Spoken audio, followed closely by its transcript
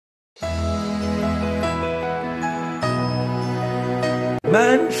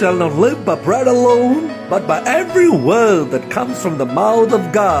Man shall not live by bread alone, but by every word that comes from the mouth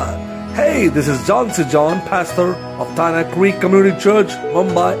of God. Hey, this is John C. John, pastor of Tana Creek Community Church,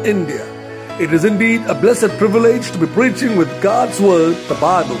 Mumbai, India. It is indeed a blessed privilege to be preaching with God's Word, the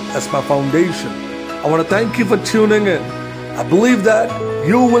Bible, as my foundation. I want to thank you for tuning in. I believe that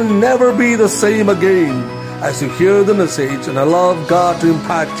you will never be the same again as you hear the message, and I love God to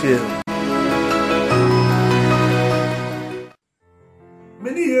impact you.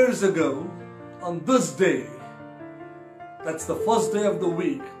 Many years ago, on this day, that's the first day of the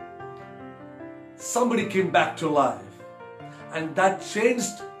week, somebody came back to life, and that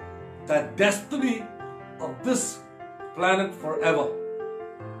changed the destiny of this planet forever.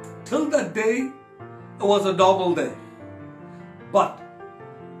 Till that day, it was a normal day. But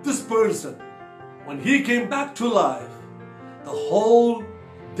this person, when he came back to life, the whole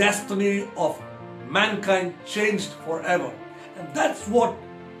destiny of mankind changed forever. And that's what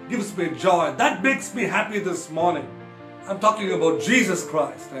gives me joy. That makes me happy this morning. I'm talking about Jesus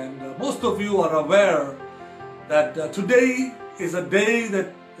Christ. And most of you are aware that today is a day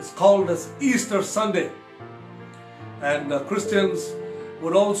that is called as Easter Sunday. And Christians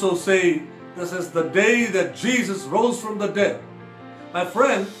would also say this is the day that Jesus rose from the dead. My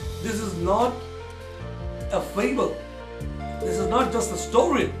friend, this is not a fable. This is not just a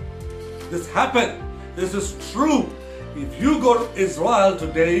story. This happened. This is true. If you go to Israel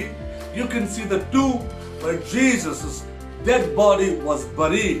today, you can see the tomb where Jesus' dead body was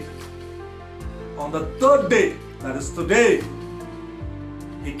buried. On the third day, that is today,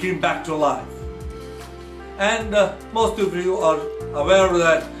 he came back to life. And most of you are aware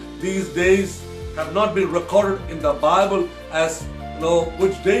that these days have not been recorded in the Bible as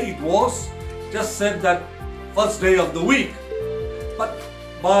which day it was. Just said that first day of the week. But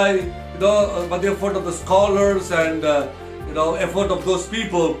by the effort of the scholars and effort of those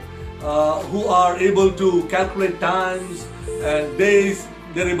people who are able to calculate times and days,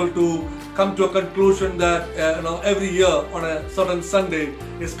 they're able to come to a conclusion that every year on a certain Sunday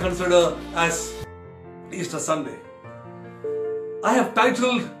is considered as Easter Sunday. I have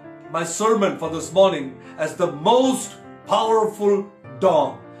titled my sermon for this morning as the most powerful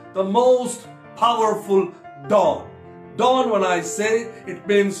dawn. The most powerful dawn. Dawn, when I say, it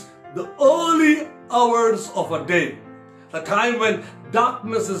means the early hours of a day. The time when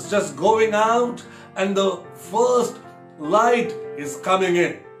darkness is just going out and the first light is coming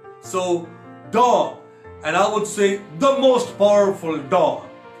in. So, dawn, and I would say the most powerful dawn.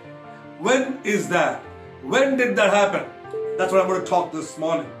 When is that? When did that happen? That's what I'm going to talk this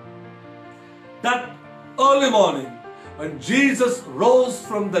morning. That early morning, when Jesus rose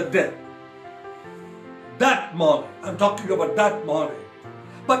from the dead. That morning, I'm talking about that morning.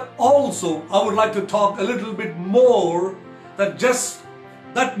 But also, I would like to talk a little bit more than just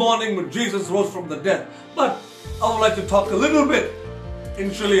that morning when Jesus rose from the dead. But I would like to talk a little bit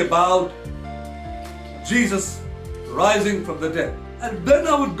initially about Jesus rising from the dead. And then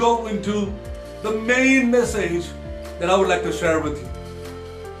I would go into the main message that I would like to share with you.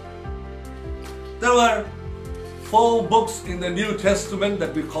 There are 4 books in the New Testament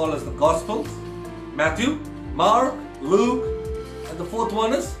that we call as the Gospels: Matthew, Mark, Luke, and the 4th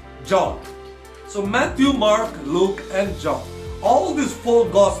one is John. So Matthew, Mark, Luke, and John. All these 4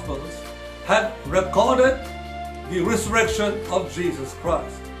 Gospels have recorded the resurrection of Jesus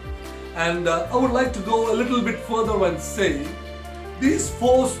Christ. And I would like to go a little bit further and say these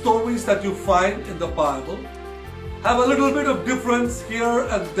 4 stories that you find in the Bible have a little bit of difference here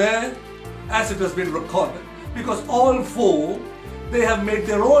and there as it has been recorded. Because all 4, they have made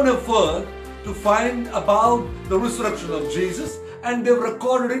their own effort to find about the resurrection of Jesus, and they've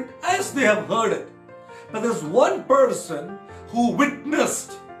recorded it as they have heard it. But there's one person who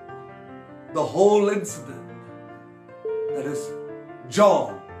witnessed the whole incident. That is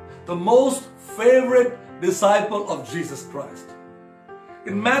John, the most favorite disciple of Jesus Christ.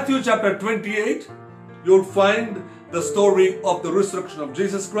 In Matthew chapter 28, you'll find the story of the resurrection of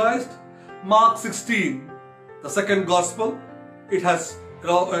Jesus Christ. Mark 16, the second gospel, it has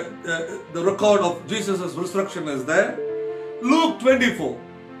the record of Jesus' resurrection is there. Luke 24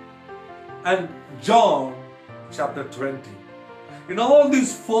 and John chapter 20. In all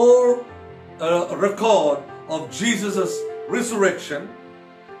these 4 record of Jesus' resurrection,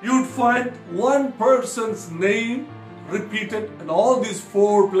 you'd find one person's name repeated in all these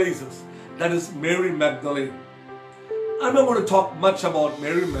 4 places. That is Mary Magdalene. I'm not going to talk much about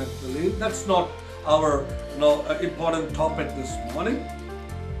Mary Magdalene. That's not our important topic this morning.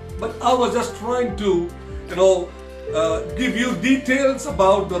 But I was just trying to give you details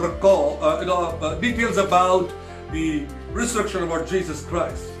about the record, details about the resurrection about Jesus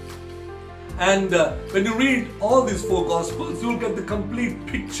Christ. And when you read all these four Gospels, you'll get the complete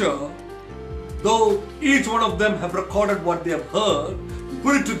picture. Though each one of them have recorded what they have heard,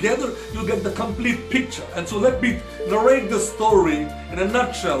 put it together, you'll get the complete picture. And so let me narrate the story in a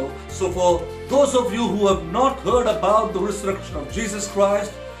nutshell. So for those of you who have not heard about the resurrection of Jesus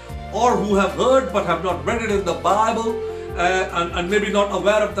Christ, or who have heard but have not read it in the Bible, and maybe not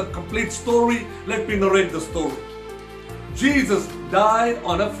aware of the complete story, let me narrate the story. Jesus died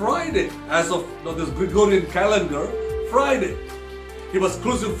on a Friday, as of this Gregorian calendar, Friday. He was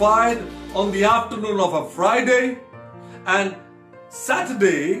crucified on the afternoon of a Friday, and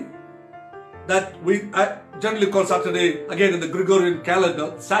Saturday, that we generally call Saturday, again in the Gregorian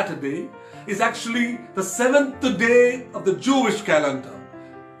calendar, Saturday, is actually the seventh day of the Jewish calendar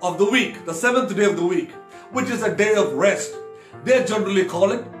of the week, the seventh day of the week, which is a day of rest. They generally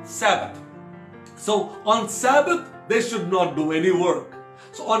call it Sabbath. So on Sabbath, they should not do any work.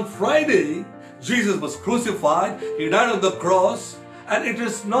 So on Friday, Jesus was crucified, He died on the cross, and it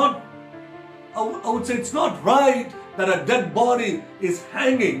is not, I would say it's not right that a dead body is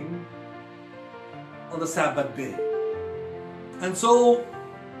hanging on the Sabbath day. And so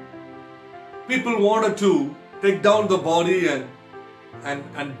people wanted to take down the body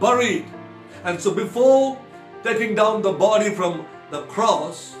and bury it. And so before taking down the body from the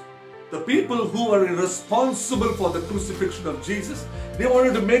cross, the people who were responsible for the crucifixion of Jesus, they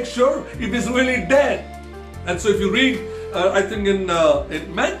wanted to make sure if he's really dead. And so if you read, I think in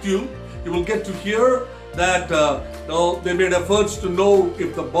Matthew, you will get to hear that they made efforts to know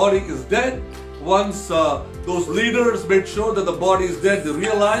if the body is dead. Once those leaders made sure that the body is dead, they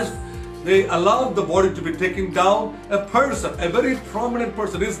realized, they allowed the body to be taken down. A person, a very prominent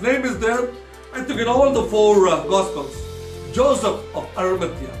person, his name is there, I think in all the four Gospels, Joseph of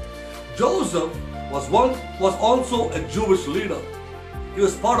Arimathea. Joseph was also a Jewish leader. He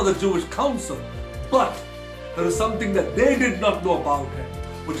was part of the Jewish council. But there is something that they did not know about him,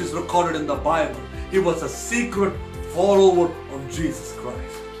 which is recorded in the Bible. He was a secret follower of Jesus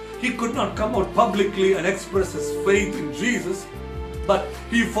Christ. He could not come out publicly and express his faith in Jesus, but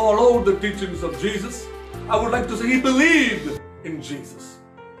he followed the teachings of Jesus. I would like to say he believed in Jesus.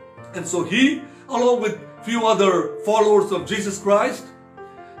 And so he, along with few other followers of Jesus Christ,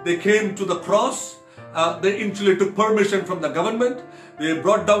 they came to the cross. They initially took permission from the government. They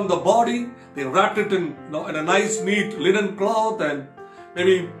brought down the body. They wrapped it in a nice, neat linen cloth and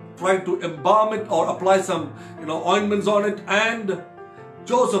maybe tried to embalm it or apply some ointments on it. And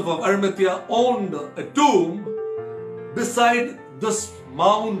Joseph of Arimathea owned a tomb beside this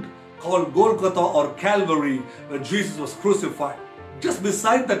mount called Golgotha or Calvary, where Jesus was crucified. Just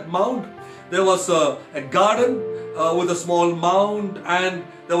beside that mount, there was a garden with a small mound, and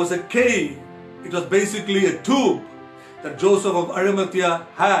there was a cave. It was basically a tomb that Joseph of Arimathea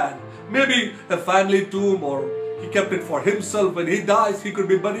had. Maybe a family tomb, or he kept it for himself. When he dies, he could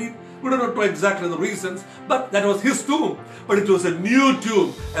be buried. We do not know exactly the reasons, but that was his tomb. But it was a new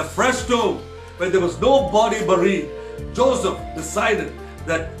tomb, a fresh tomb, where there was no body buried. Joseph decided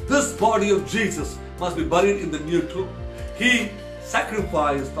that this body of Jesus must be buried in the new tomb. He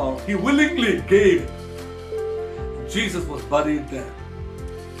sacrificed, or he willingly gave. Jesus was buried there.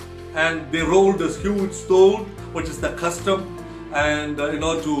 And they rolled this huge stone, which is the custom, and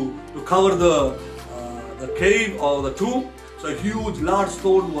to cover the cave or the tomb. So a huge, large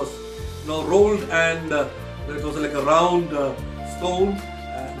stone was rolled, and it was like a round stone.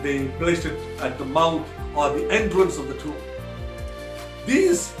 They placed it at the mount or the entrance of the tomb.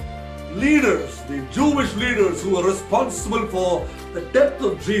 These leaders, the Jewish leaders who were responsible for the death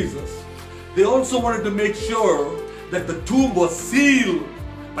of Jesus, they also wanted to make sure that the tomb was sealed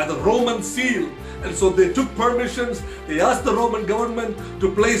by the Roman seal. And so they took permissions. They asked the Roman government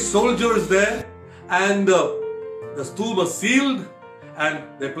to place soldiers there, and the tomb was sealed, and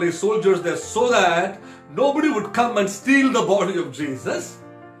they placed soldiers there so that nobody would come and steal the body of Jesus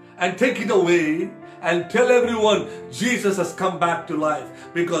and take it away and tell everyone Jesus has come back to life.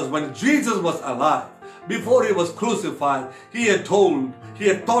 Because when Jesus was alive, before he was crucified, he had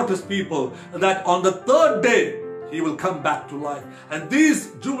taught his people that on the third day he will come back to life. And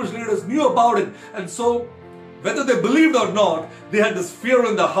these Jewish leaders knew about it. And so, whether they believed or not, they had this fear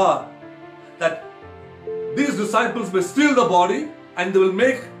in their heart that these disciples may steal the body and they will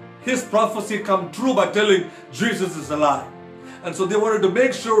make his prophecy come true by telling Jesus is alive. And so they wanted to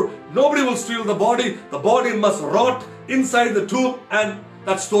make sure nobody will steal the body. The body must rot inside the tomb, and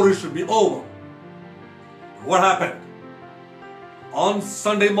that story should be over. What happened? On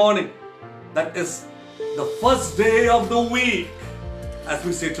Sunday morning, that is the first day of the week, as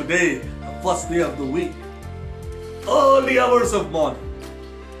we say today, the first day of the week, early hours of morning.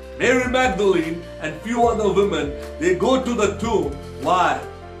 Mary Magdalene and few other women, they go to the tomb. Why?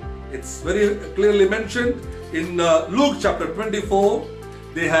 It's very clearly mentioned in Luke chapter 24.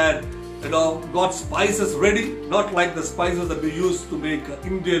 They had, got spices ready, not like the spices that we use to make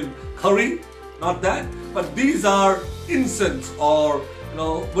Indian curry, not that, but these are incense or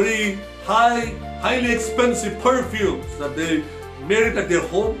very highly expensive perfumes that they made it at their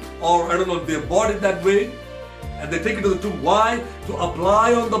home, or I don't know if they bought it that way, and they take it to the tomb. Why? To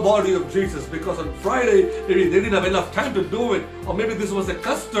apply on the body of Jesus, because on Friday maybe they didn't have enough time to do it, or maybe this was a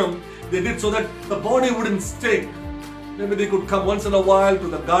custom they did so that the body wouldn't stink. Maybe they could come once in a while to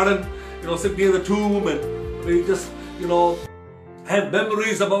the garden, sit near the tomb and maybe just, have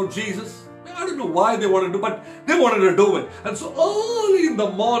memories about Jesus. I don't know why they wanted to, but they wanted to do it. And so early in the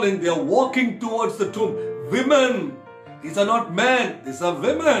morning, they are walking towards the tomb. Women, these are not men, these are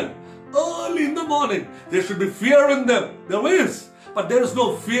women. Early in the morning, there should be fear in them. There is, but there is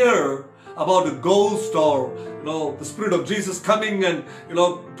no fear about a ghost or, the Spirit of Jesus coming and,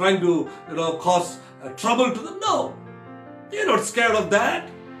 trying to, cause trouble to them. No, they're not scared of that.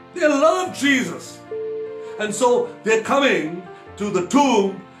 They love Jesus. And so they're coming to the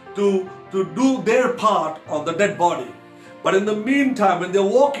tomb to do their part on the dead body. But in the meantime, when they're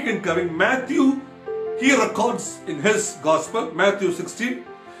walking and coming, Matthew, he records in his gospel, Matthew 16,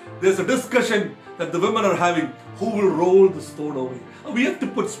 there's a discussion that the women are having, who will roll the stone away. We have to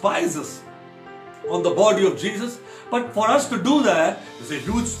put spices on the body of Jesus, but for us to do that, there's a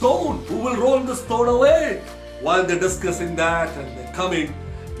huge stone. Who will roll the stone away? While they're discussing that and they're coming,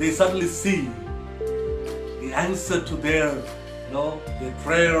 they suddenly see the answer to their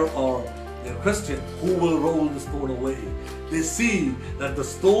prayer or their question, who will roll the stone away? They see that the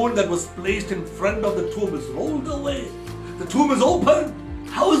stone that was placed in front of the tomb is rolled away. The tomb is open.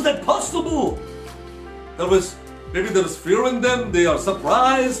 How is that possible? Maybe there was fear in them. They are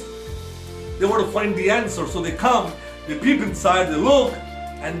surprised. They want to find the answer. So they come, they peep inside, they look,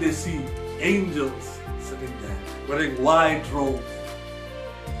 and they see angels sitting there wearing white robes.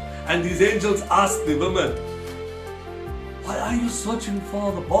 And these angels ask the women, why are you searching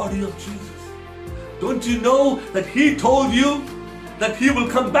for the body of Jesus? Don't you know that He told you that He will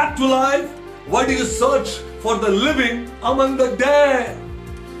come back to life? Why do you search for the living among the dead?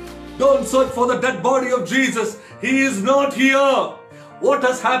 Don't search for the dead body of Jesus. He is not here. What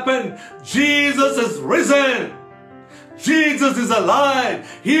has happened? Jesus is risen. Jesus is alive.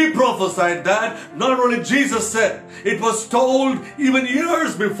 He prophesied that. Not only Jesus said, it was told even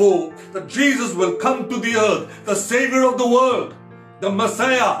years before that Jesus will come to the earth, the Savior of the world. The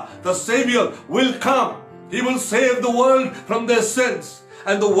Messiah, the Savior will come. He will save the world from their sins.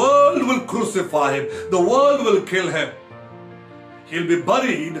 And the world will crucify Him. The world will kill Him. He'll be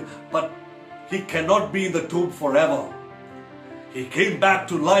buried, but He cannot be in the tomb forever. He came back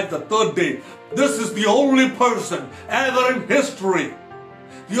to life the third day. This is the only person ever in history.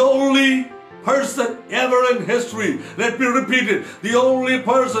 The only person ever in history. Let me repeat it. The only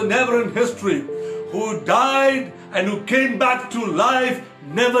person ever in history who died and who came back to life,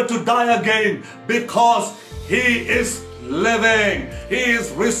 never to die again, because He is living. He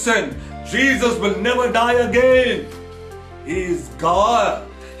is risen. Jesus will never die again. He is God.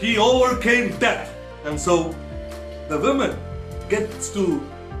 He overcame death. And so the women gets to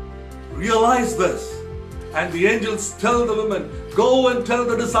realize this. And the angels tell the women, go and tell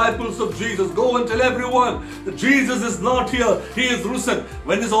the disciples of Jesus, go and tell everyone that Jesus is not here. He is risen.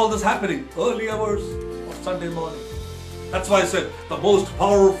 When is all this happening? Early hours of Sunday morning. That's why I said the most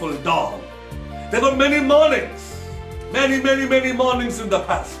powerful dawn. There were many mornings. Many mornings in the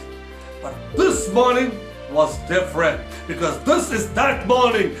past. But this morning was different, because this is that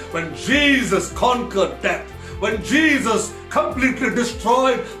morning when Jesus conquered death, when Jesus completely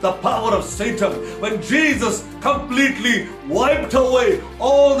destroyed the power of Satan, when Jesus completely wiped away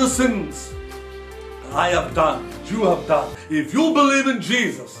all the sins that I have done, that you have done. If you believe in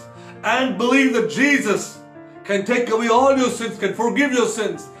Jesus and believe that Jesus can take away all your sins, can forgive your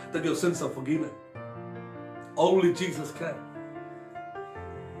sins, then your sins are forgiven. Only Jesus can.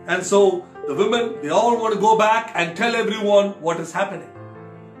 And so the women, they all want to go back and tell everyone what is happening.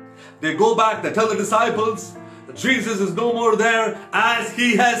 They go back, they tell the disciples that Jesus is no more there, as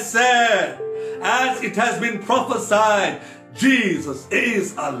He has said, as it has been prophesied. Jesus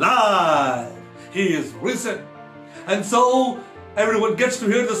is alive. He is risen. And so everyone gets to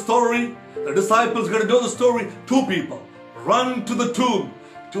hear the story. The disciples get to know the story. Two people run to the tomb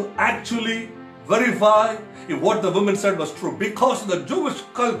to actually verify if what the woman said was true. Because in the Jewish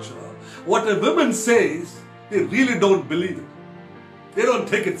culture, what a woman says, they really don't believe it. They don't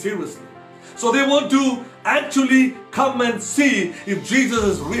take it seriously. So they want to actually come and see if Jesus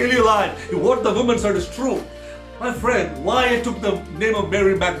is really alive, if what the woman said is true. My friend, why I took the name of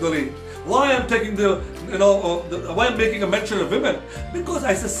Mary Magdalene? Why I'm taking why I'm making a mention of women? Because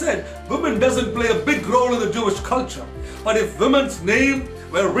as I said, women doesn't play a big role in the Jewish culture. But if women's name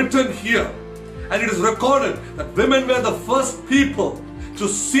were written here, and it is recorded that women were the first people to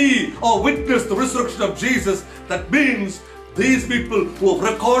see or witness the resurrection of Jesus, that means these people who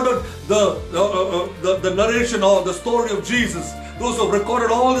have recorded the narration or the story of Jesus, those who have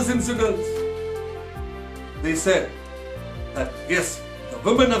recorded all these incidents, they said that yes, the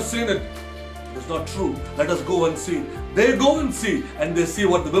women have seen it. It is not true. Let us go and see. They go and see, and they see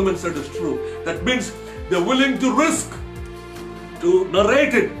what the women said is true. That means they're willing to risk to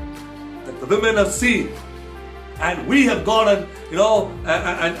narrate it that the women have seen, and we have gone and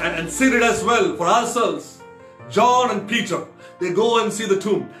and seen it as well for ourselves. John and Peter, they go and see the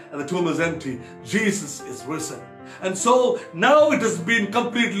tomb, and the tomb is empty. Jesus is risen. And so now it has been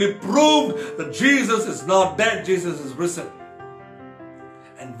completely proved that Jesus is not dead, Jesus is risen.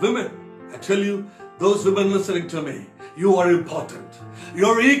 And women, I tell you, those women listening to me, you are important. You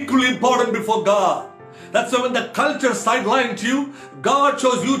are equally important before God. That's why when the culture sidelined you, God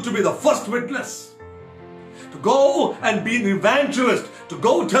chose you to be the first witness. To go and be an evangelist, to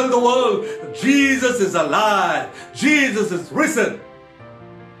go tell the world that Jesus is alive, Jesus is risen.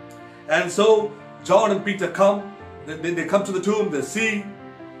 And so John and Peter come, they come to the tomb, they see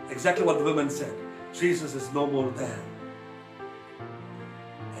exactly what the women said. Jesus is no more there.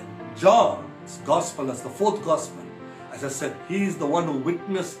 And John's gospel, that's the fourth gospel, as I said, he is the one who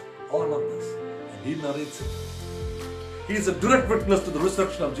witnessed all of this. And he narrates it. He is a direct witness to the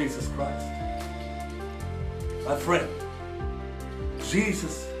resurrection of Jesus Christ. My friend,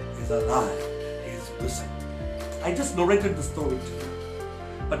 Jesus is alive. He is risen. I just narrated the story to you.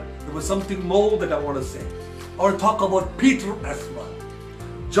 But there was something more that I want to say. I want to talk about Peter as well.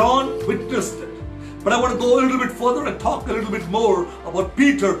 John witnessed it. But I want to go a little bit further and talk a little bit more about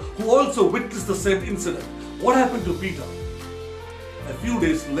Peter, who also witnessed the same incident. What happened to Peter? A few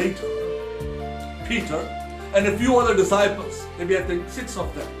days later, Peter and a few other disciples, maybe I think 6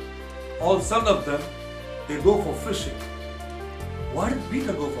 of them, all 7 of them, they go for fishing. Why did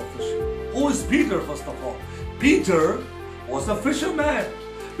Peter go for fishing? Who is Peter, first of all? Peter was a fisherman.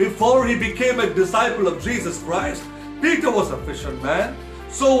 Before he became a disciple of Jesus Christ, Peter was a fisherman.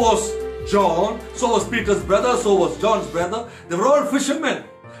 So was John. So was Peter's brother. So was John's brother. They were all fishermen.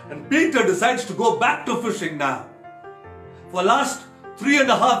 And Peter decides to go back to fishing now. For the last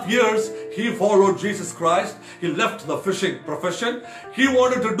 3.5 years, he followed Jesus Christ. He left the fishing profession. He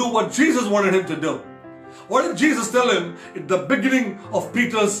wanted to do what Jesus wanted him to do. What did Jesus tell him at the beginning of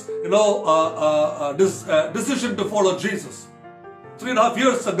Peter's, decision to follow Jesus? 3.5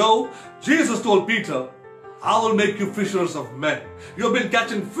 years ago, Jesus told Peter, I will make you fishers of men. You have been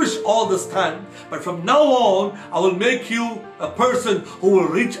catching fish all this time, but from now on, I will make you a person who will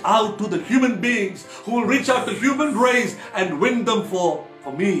reach out to the human beings, who will reach out to human race and win them for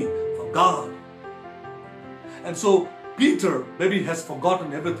me, for God. And so Peter maybe has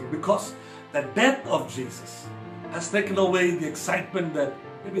forgotten everything because the death of Jesus has taken away the excitement that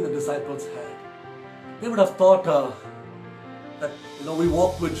maybe the disciples had. They would have thought that we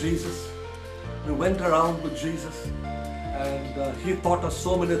walked with Jesus. We went around with Jesus, and He taught us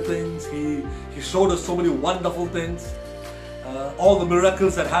so many things. He showed us so many wonderful things. All the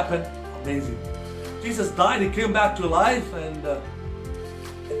miracles that happened, amazing. Jesus died, He came back to life, and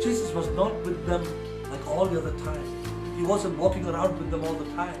Jesus was not with them like all the other time. He wasn't walking around with them all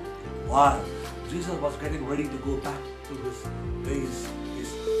the time. Why? Jesus was getting ready to go back to His place,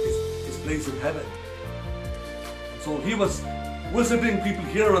 his place in heaven. So He was visiting people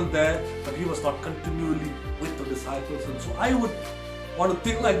here and there, but He was not continually with the disciples. And so I would want to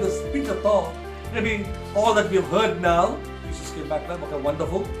think like this. Peter thought, maybe all that we have heard now, Jesus came back now, okay,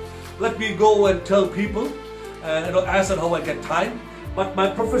 wonderful. Let me go and tell people, as and how I get time, but my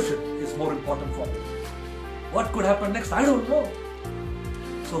profession is more important for me. What could happen next? I don't know.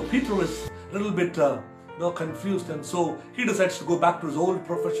 So Peter is a little bit confused, and so he decides to go back to his old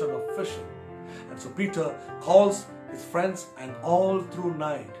profession of fishing. And so Peter calls his friends, and all through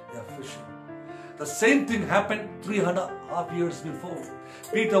night they are fishing. The same thing happened 3.5 years before.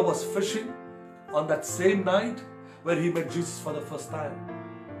 Peter was fishing on that same night where he met Jesus for the first time.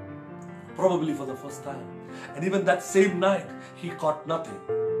 Probably for the first time. And even that same night, he caught nothing.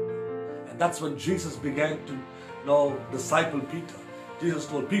 And that's when Jesus began to disciple Peter. Jesus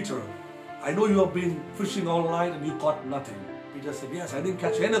told Peter, I know you have been fishing all night and you caught nothing. Peter said, yes, I didn't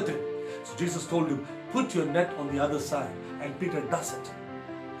catch anything. So Jesus told him, put your net on the other side. And Peter does it.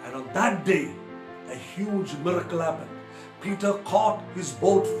 And on that day, a huge miracle happened. Peter caught his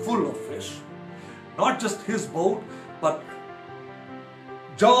boat full of fish. Not just his boat, but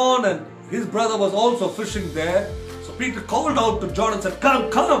John and his brother was also fishing there. So Peter called out to John and said, come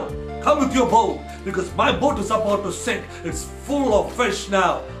with your boat, because my boat is about to sink. It's full of fish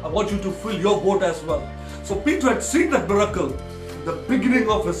now. I want you to fill your boat as well. So Peter had seen that miracle in the beginning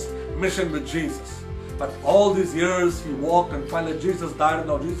of his mission with Jesus. But all these years he walked, and finally Jesus died, and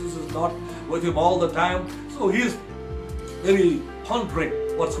now Jesus is not with him all the time. So he is very pondering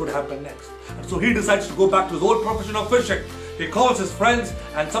what's going to happen next. And so he decides to go back to his old profession of fishing. He calls his friends,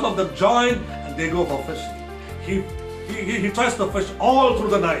 and some of them join, and they go for fishing. He tries to fish all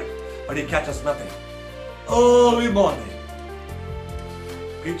through the night, but he catches nothing. Early morning,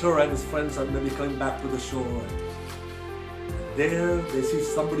 Peter and his friends are maybe coming back to the shore, and there they see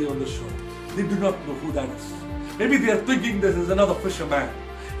somebody on the shore. They do not know who that is. Maybe they are thinking this is another fisherman.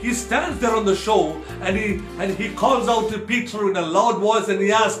 He stands there on the shore, and he calls out to Peter in a loud voice, and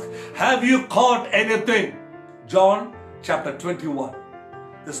he asks, have you caught anything? John chapter 21.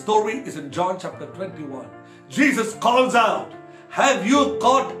 The story is in John chapter 21. Jesus calls out, have you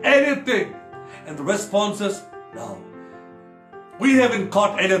caught anything? And the response is, no, we haven't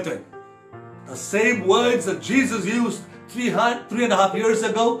caught anything. The same words that Jesus used 3.5 years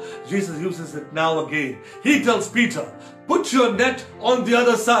ago, Jesus uses it now again. He tells Peter, put your net on the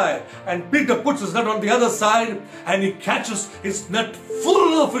other side. And Peter puts his net on the other side, and he catches his net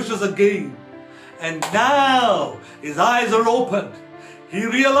full of fishes again. And now his eyes are opened. He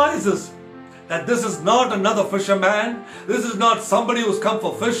realizes that this is not another fisherman. This is not somebody who's come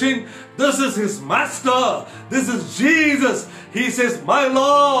for fishing. This is his master. This is Jesus. He says, my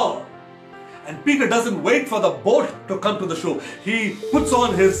Lord. And Peter doesn't wait for the boat to come to the shore. He puts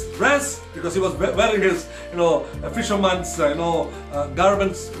on his dress, because he was wearing his, fisherman's,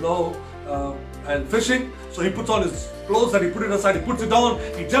 garments, and fishing. So he puts on his clothes and he put it aside. He puts it on.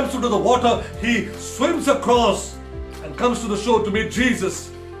 He jumps into the water. He swims across and comes to the shore to meet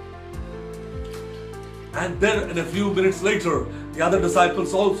Jesus. And then in a few minutes later, the other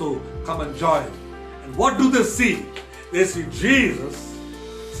disciples also come and join. And what do they see? They see Jesus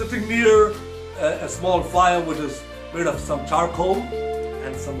sitting near a small fire which is made of some charcoal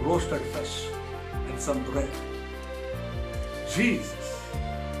and some roasted fish and some bread. Jesus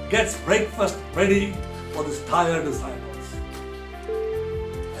gets breakfast ready for his tired disciples.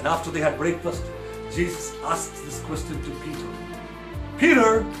 And after they had breakfast, Jesus asks this question to Peter.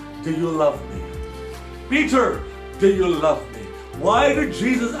 Peter, do you love me? Peter, do you love me? Why did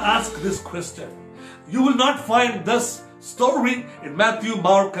Jesus ask this question? You will not find this story in Matthew,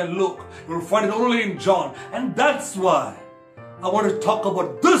 Mark, and Luke. You will find it only in John. And that's why I want to talk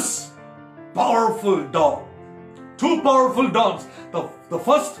about this powerful dawn. Two powerful dawns. The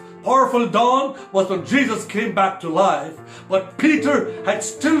first powerful dawn was when Jesus came back to life, but Peter had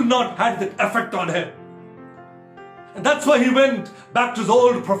still not had that effect on him. And that's why he went back to his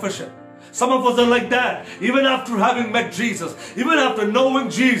old profession. Some of us are like that. Even after having met Jesus, even after knowing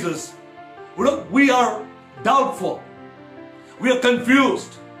Jesus, we are doubtful. We are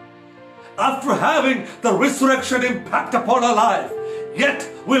confused. After having the resurrection impact upon our life, yet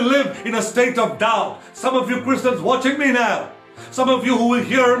we live in a state of doubt. Some of you Christians watching me now, some of you who will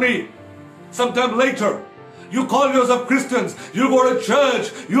hear me sometime later, you call yourself Christians, you go to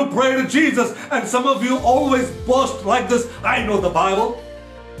church, you pray to Jesus, and some of you always boast like this, I know the Bible.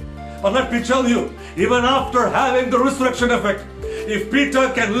 But let me tell you, even after having the resurrection effect, if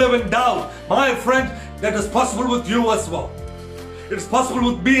Peter can live in doubt, my friend, that is possible with you as well. It is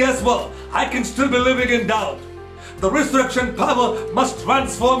possible with me as well. I can still be living in doubt. The resurrection power must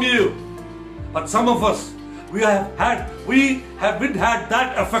transform you. But some of us, we haven't had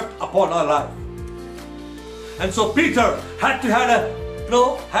that effect upon our life. And so Peter had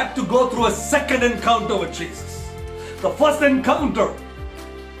to go through a second encounter with Jesus. The first encounter,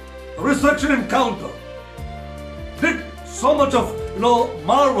 the resurrection encounter, did so much of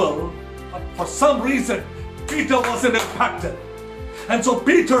marvel, but for some reason Peter wasn't impacted. And so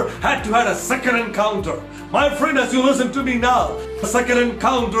Peter had to have a second encounter. My friend, as you listen to me now, the second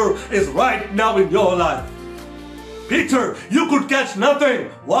encounter is right now in your life. Peter, you could catch nothing.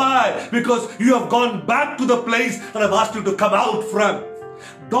 Why? Because you have gone back to the place that I've asked you to come out from.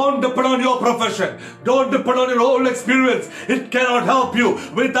 Don't depend on your profession. Don't depend on your old experience. It cannot help you.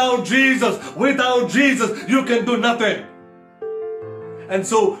 Without Jesus, you can do nothing. And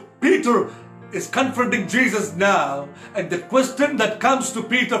so Peter is confronting Jesus now, and the question that comes to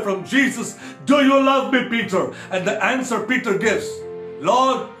Peter from Jesus, do you love me, Peter? And the answer Peter gives,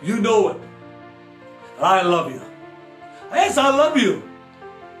 Lord, you know it. I love you. Yes, I love you.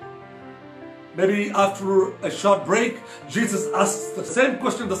 maybe after a short break, Jesus asks the same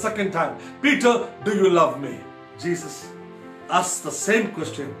question the second time. Peter, do you love me? Jesus asks the same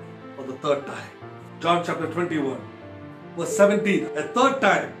question for the third time. John chapter 21, verse 17. A third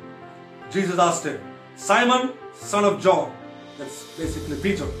time, Jesus asked him, Simon, son of John, that's basically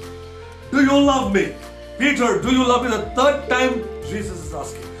Peter, do you love me? Peter, do you love me? The third time Jesus is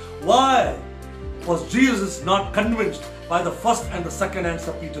asking. Why was Jesus not convinced by the first and the second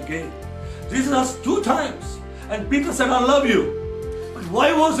answer Peter gave? Jesus asked 2 times and Peter said, I love you. But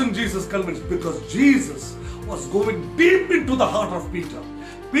why wasn't Jesus convinced? Because Jesus was going deep into the heart of Peter.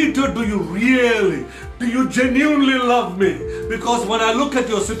 Peter, do you genuinely love me? Because when I look at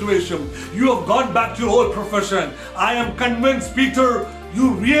your situation, you have gone back to your old profession. I am convinced, Peter,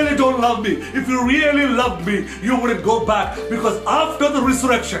 you really don't love me. If you really loved me, you wouldn't go back. Because after the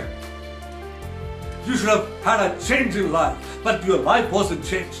resurrection, you should have had a change in life. But your life wasn't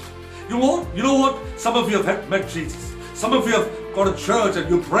changed. You know what? Some of you have met Jesus. Some of you have gone to church and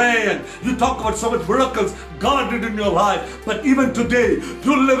you pray and you talk about so many miracles God did in your life. But even today,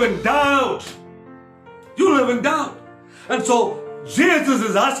 you live in doubt. You live in doubt. And so Jesus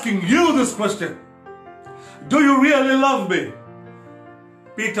is asking you this question. Do you really love me?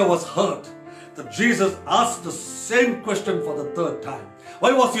 Peter was hurt that Jesus asked the same question for the third time.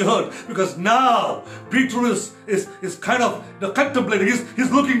 Why was he hurt? Because now Peter is kind of contemplating.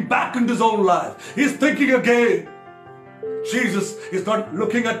 He's looking back into his own life. He's thinking again. Jesus is not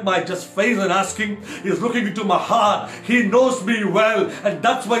looking at my just face and asking. He's looking into my heart. He knows me well. And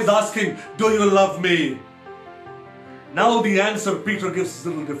that's why he's asking, do you love me? Now the answer Peter gives is a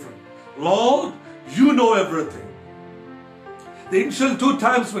little different. Lord, you know everything. The initial 2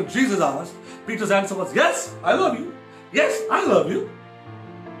 times when Jesus asked, Peter's answer was, yes, I love you. Yes, I love you.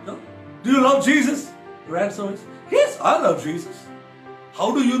 No? Do you love Jesus? Your answer is, yes, I love Jesus.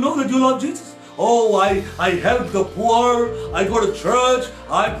 How do you know that you love Jesus? Oh, I help the poor, I go to church,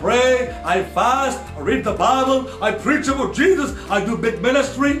 I pray, I fast, I read the Bible, I preach about Jesus, I do big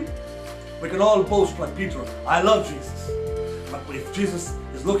ministry. We can all boast like Peter, I love Jesus. But if Jesus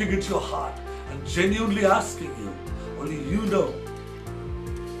is looking into your heart and genuinely asking you, only you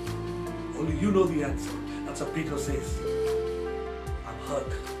know the answer. That's what Peter says. I'm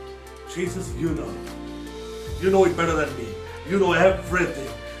hurt. Jesus, you know. You know it better than me. You know everything.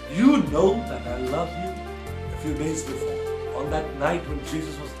 You know that I love you. A few days before, on that night when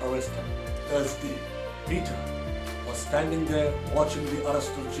Jesus was arrested, Thursday, Peter was standing there watching the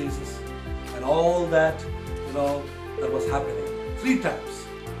arrest of Jesus and all that, that was happening. 3 times,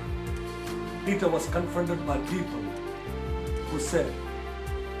 Peter was confronted by people who said,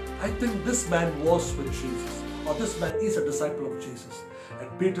 I think this man was with Jesus, or this man is a disciple of Jesus. And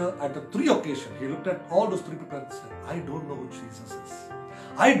Peter, at the 3 occasions, he looked at all those 3 people and said, I don't know who Jesus is.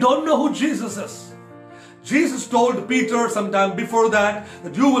 I don't know who Jesus is. Jesus told Peter sometime before that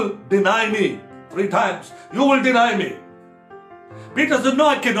you will deny me 3 times. You will deny me. Peter said, no,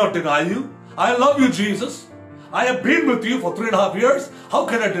 I cannot deny you. I love you, Jesus. I have been with you for 3.5 years. How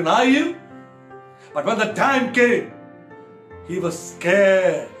can I deny you? But when the time came, he was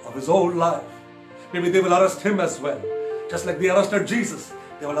scared of his own life. Maybe they will arrest him as well. Just like they arrested Jesus,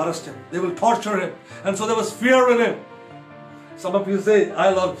 they will arrest him. They will torture him. And so there was fear in him. Some of you say, I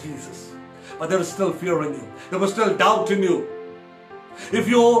love Jesus. But there is still fear in you. There was still doubt in you. If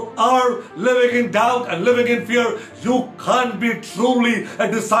you are living in doubt and living in fear, you can't be truly a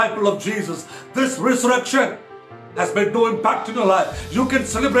disciple of Jesus. This resurrection has made no impact in your life. You can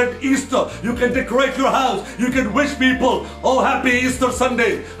celebrate Easter. You can decorate your house. You can wish people, oh, happy Easter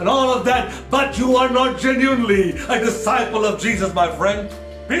Sunday and all of that. But you are not genuinely a disciple of Jesus, my friend.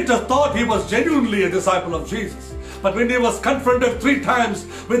 Peter thought he was genuinely a disciple of Jesus. But when he was confronted 3 times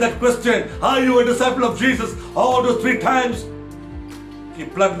with that question, are you a disciple of Jesus? All those 3 times, he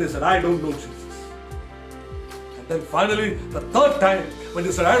bluntly said, I don't know Jesus. And then finally, the 3rd time, when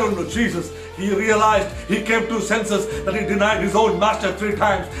he said, I don't know Jesus, he realized, he came to senses that he denied his own master 3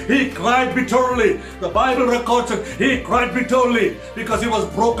 times. He cried bitterly. The Bible records it. He cried bitterly because he was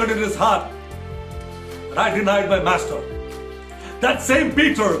broken in his heart. And I denied my master. That same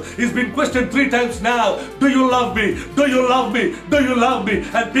Peter is being questioned 3 times now. Do you love me? Do you love me? Do you love me?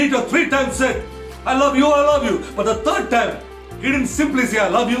 And Peter 3 times said, I love you, I love you. But the 3rd time, he didn't simply say, I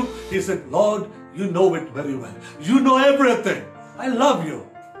love you. He said, Lord, you know it very well. You know everything. I love you.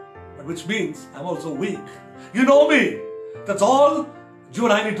 Which means I'm also weak. You know me. That's all you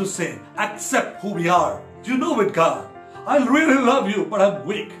and I need to say. Accept who we are. You know it, God. I really love you, but I'm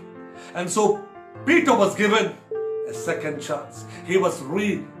weak. And so Peter was given a second chance. He was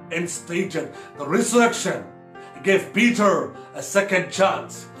reinstated. The resurrection gave Peter a second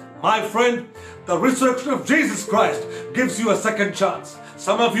chance. My friend, the resurrection of Jesus Christ gives you a second chance.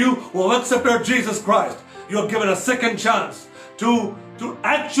 Some of you who have accepted Jesus Christ, you are given a second chance to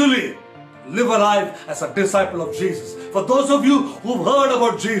actually live a life as a disciple of Jesus. For those of you who've heard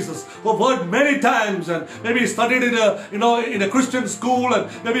about Jesus, who've heard many times and maybe studied in a Christian school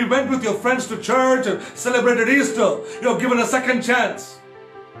and maybe went with your friends to church and celebrated Easter, you're given a second chance.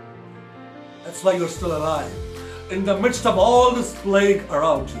 That's why you're still alive. In the midst of all this plague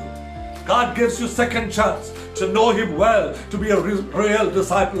around you, God gives you second chance to know Him well, to be a real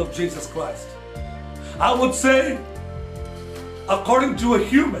disciple of Jesus Christ. I would say, according to a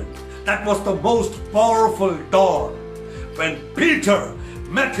human, that was the most powerful dawn when Peter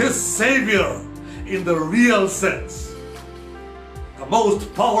met his Savior in the real sense. The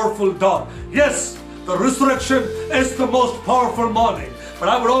most powerful dawn. Yes, the resurrection is the most powerful morning. But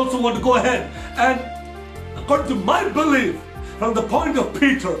I would also want to go ahead and, according to my belief, from the point of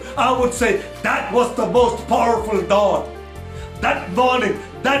Peter, I would say that was the most powerful dawn. That morning,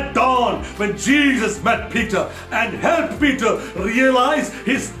 that dawn when Jesus met Peter and helped Peter realize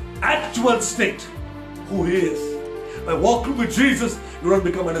his actual state, who he is. By walking with Jesus, you don't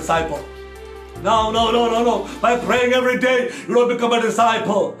become a disciple. No. By praying every day, you don't become a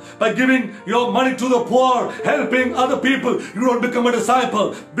disciple. By giving your money to the poor, helping other people, you don't become a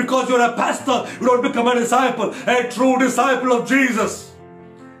disciple. Because you're a pastor, you don't become a disciple. A true disciple of Jesus,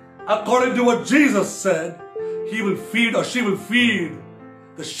 according to what Jesus said, he will feed or she will feed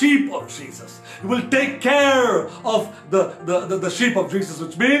the sheep of Jesus. He will take care of the sheep of Jesus,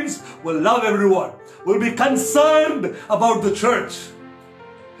 which means we'll love everyone. We'll be concerned about the church.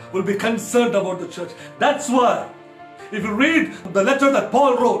 We'll be concerned about the church. That's why, if you read the letter that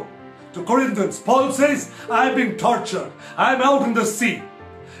Paul wrote to Corinthians, Paul says, I've been tortured. I'm out in the sea.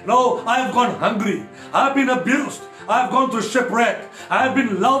 I've gone hungry. I've been abused. I've gone through shipwreck. I've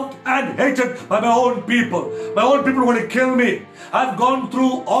been loved and hated by my own people. My own people want to kill me. I've gone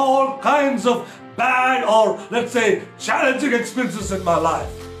through all kinds of bad or, let's say, challenging experiences in my life.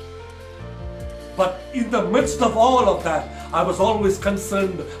 But in the midst of all of that, I was always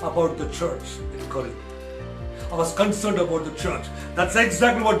concerned about the church in Corinth. I was concerned about the church. That's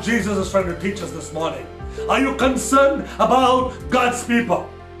exactly what Jesus is trying to teach us this morning. Are you concerned about God's people?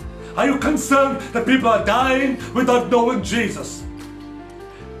 Are you concerned that people are dying without knowing Jesus?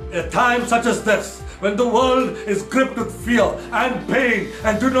 At a time such as this, when the world is gripped with fear and pain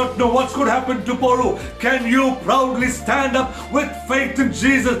and do not know what's going to happen tomorrow, can you proudly stand up with faith in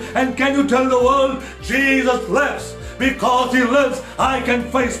Jesus and can you tell the world, Jesus lives? Because He lives, I can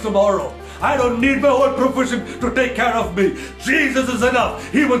face tomorrow. I don't need my whole profession to take care of me. Jesus is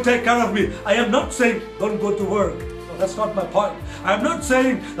enough. He will take care of me. I am not saying don't go to work. No, that's not my point. I am not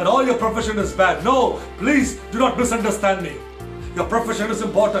saying that all your profession is bad. No, please do not misunderstand me. Your profession is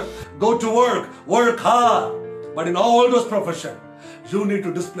important. Go to work hard. But in all those professions, you need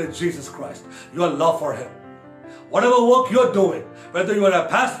to display Jesus Christ, your love for Him. Whatever work you're doing, whether you are a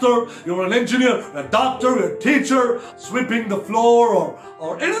pastor, you're an engineer, a doctor, a teacher, sweeping the floor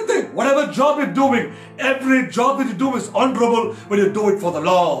or anything, whatever job you're doing, every job that you do is honorable when you do it for the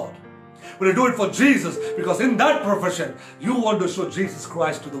Lord. When you do it for Jesus, because in that profession, you want to show Jesus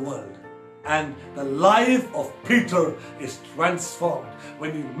Christ to the world. And the life of Peter is transformed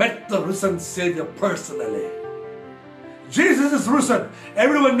when he met the risen Savior personally. Jesus is risen.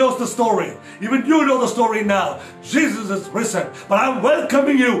 Everyone knows the story. Even you know the story now. Jesus is risen. But I'm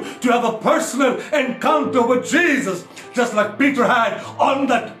welcoming you to have a personal encounter with Jesus, just like Peter had on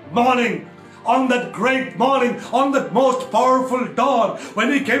that morning, on that great morning, on that most powerful dawn,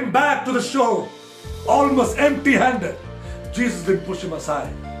 when he came back to the shore, almost empty-handed. Jesus didn't push him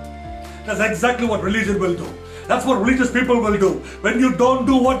aside. That's exactly what religion will do. That's what religious people will do. When you don't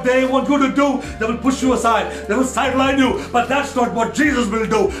do what they want you to do, they will push you aside. They will sideline you. But that's not what Jesus will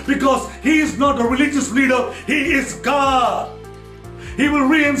do, because He is not a religious leader. He is God. He will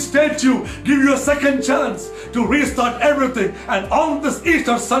reinstate you, give you a second chance to restart everything. And on this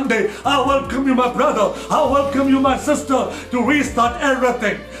Easter Sunday, I welcome you, my brother. I welcome you, my sister, to restart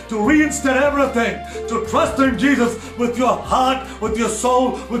everything, to reinstate everything, to trust in Jesus with your heart, with your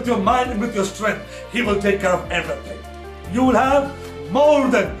soul, with your mind, and with your strength. He will take care of everything. You will have more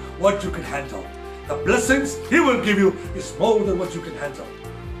than what you can handle. The blessings He will give you is more than what you can handle.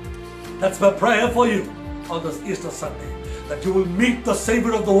 That's my prayer for you on this Easter Sunday, that you will meet the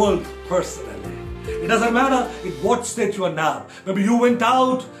Savior of the world personally. It doesn't matter in what state you are now. Maybe you went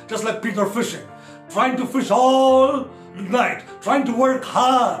out just like Peter fishing, trying to fish all night, trying to work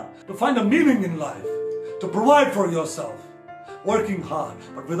hard to find a meaning in life, to provide for yourself, working hard.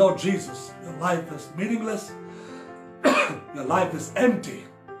 But without Jesus, your life is meaningless. Your life is empty.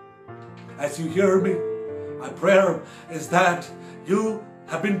 as you hear me, my prayer is that you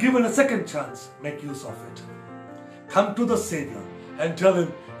have been given a second chance. Make use of it. Come to the Savior and tell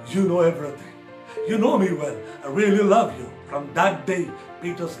Him, you know everything. You know me well. I really love you. From that day,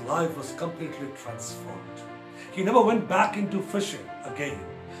 Peter's life was completely transformed. He never went back into fishing again.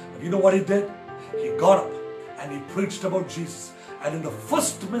 But you know what he did? He got up and he preached about Jesus. And in the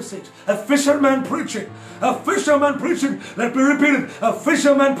first message, a fisherman preaching, let me repeat it, a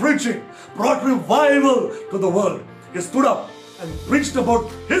fisherman preaching brought revival to the world. He stood up and preached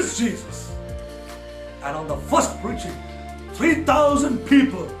about his Jesus. And on the first preaching, 3,000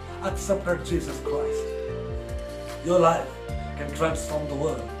 people accepted Jesus Christ. Your life can transform the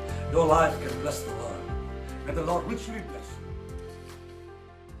world. Your life can bless the world. May the Lord richly bless.